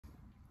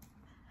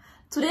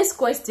Today's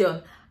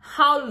question: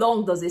 how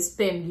long does a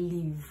sperm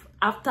live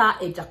after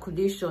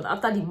ejaculation,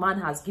 after the man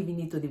has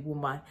given it to the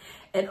woman?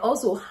 And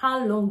also,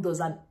 how long does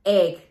an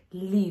egg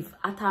live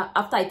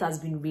after it has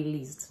been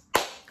released?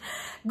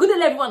 Good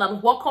day everyone,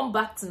 and welcome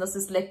back to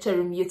Nurses Lecture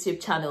Room YouTube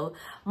channel.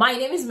 My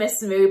name is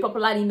Mercy Mary,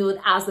 popularly known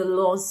as the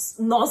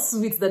nurse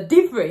with the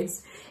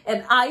difference,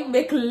 and I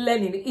make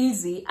learning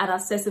easy and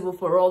accessible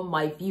for all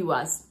my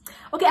viewers.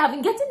 Okay, I've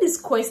been getting these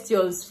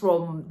questions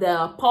from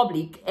the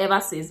public ever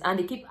since, and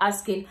they keep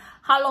asking,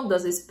 how long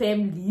does a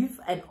sperm live,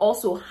 and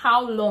also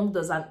how long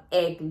does an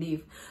egg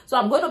live? So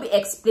I'm going to be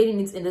explaining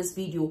it in this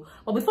video.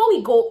 But before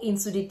we go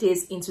into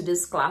details into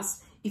this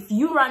class, if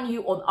you are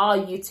new on our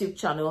YouTube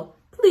channel,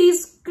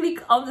 please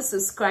click on the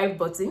subscribe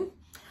button,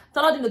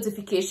 turn on the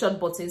notification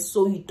button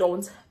so you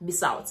don't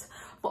miss out.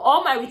 For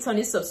all my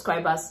returning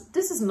subscribers,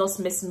 this is Nurse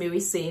Miss Mary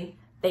saying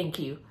thank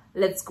you.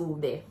 Let's go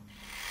there.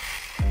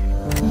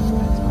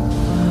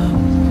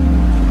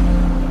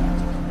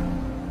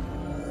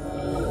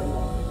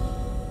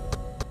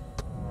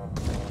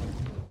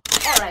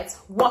 Alright,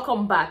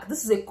 welcome back.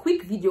 This is a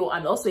quick video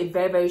and also a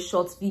very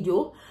short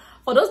video.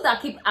 For those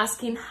that keep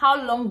asking,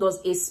 how long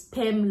does a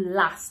sperm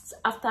last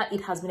after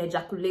it has been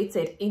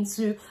ejaculated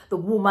into the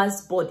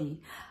woman's body?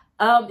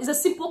 It's a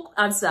simple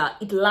answer.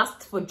 It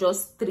lasts for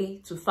just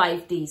 3 to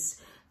 5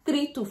 days.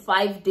 3 to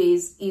 5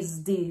 days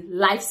is the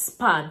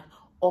lifespan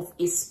of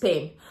a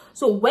sperm.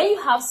 So when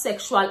you have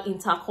sexual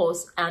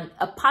intercourse and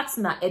a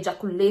partner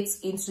ejaculates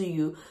into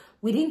you,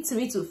 within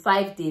 3 to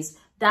 5 days,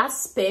 that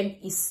sperm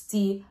is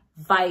still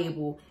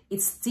viable.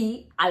 It's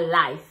still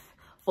alive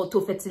to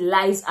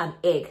fertilize an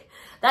egg.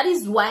 That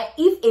is why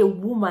if a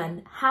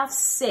woman has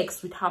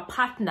sex with her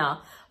partner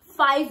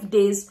 5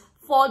 days,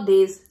 4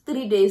 days,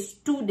 3 days,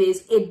 2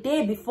 days, a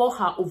day before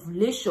her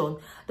ovulation,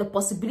 the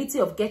possibility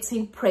of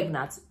getting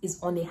pregnant is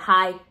on a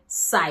high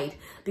side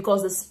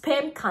because the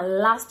sperm can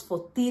last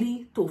for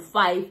 3 to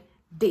 5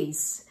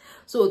 days.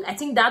 So I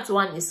think that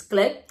one is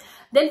clear.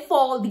 Then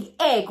for the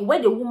egg,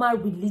 when the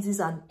woman releases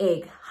an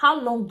egg, how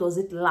long does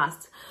it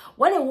last?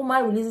 When a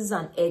woman releases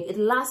an egg, it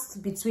lasts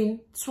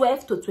between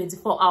 12 to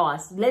 24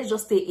 hours. Let's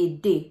just say a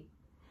day.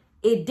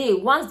 A day,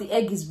 once the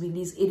egg is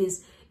released,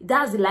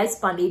 that's the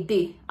lifespan, a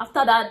day.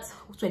 After that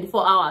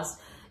 24 hours,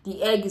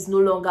 the egg is no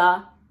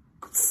longer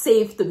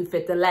safe to be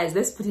fertilized.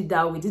 Let's put it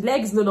that way. The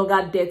egg is no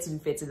longer there to be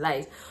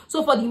fertilized.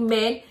 So for the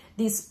men,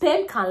 the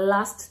sperm can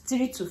last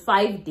 3 to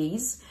 5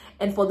 days.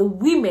 And for the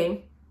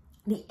women,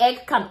 the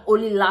egg can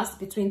only last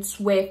between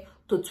 12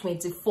 to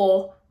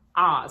 24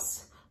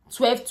 hours.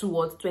 12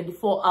 to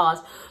 24 hours.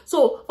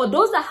 So for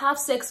those that have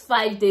sex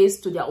 5 days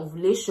to their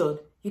ovulation,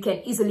 you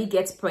can easily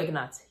get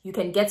pregnant. You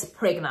can get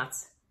pregnant.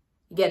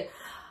 You get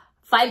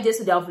 5 days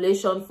to their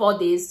ovulation, 4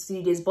 days,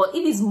 3 days. But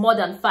if it's more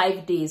than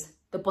 5 days,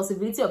 the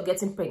possibility of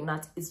getting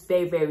pregnant is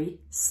very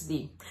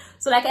slim.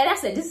 So like I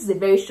said, this is a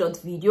very short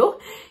video.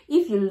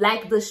 If you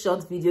like this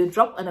short video,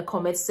 drop in the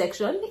comment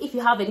section. If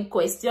you have any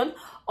question,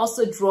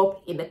 also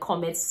drop in the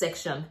comment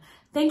section.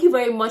 Thank you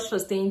very much for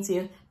staying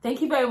tuned.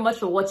 Thank you very much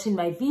for watching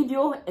my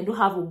video, and do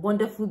have a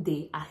wonderful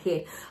day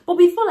ahead. But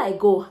before I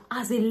go,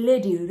 as a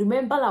lady,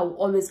 remember I will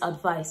always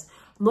advise,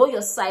 know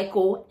your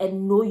cycle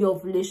and know your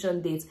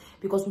ovulation date,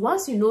 because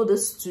once you know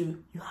this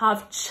two, you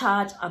have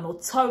charge and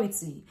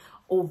authority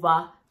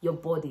over your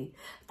body.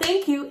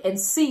 Thank you, and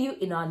see you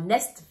in our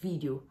next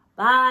video.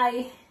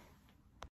 Bye.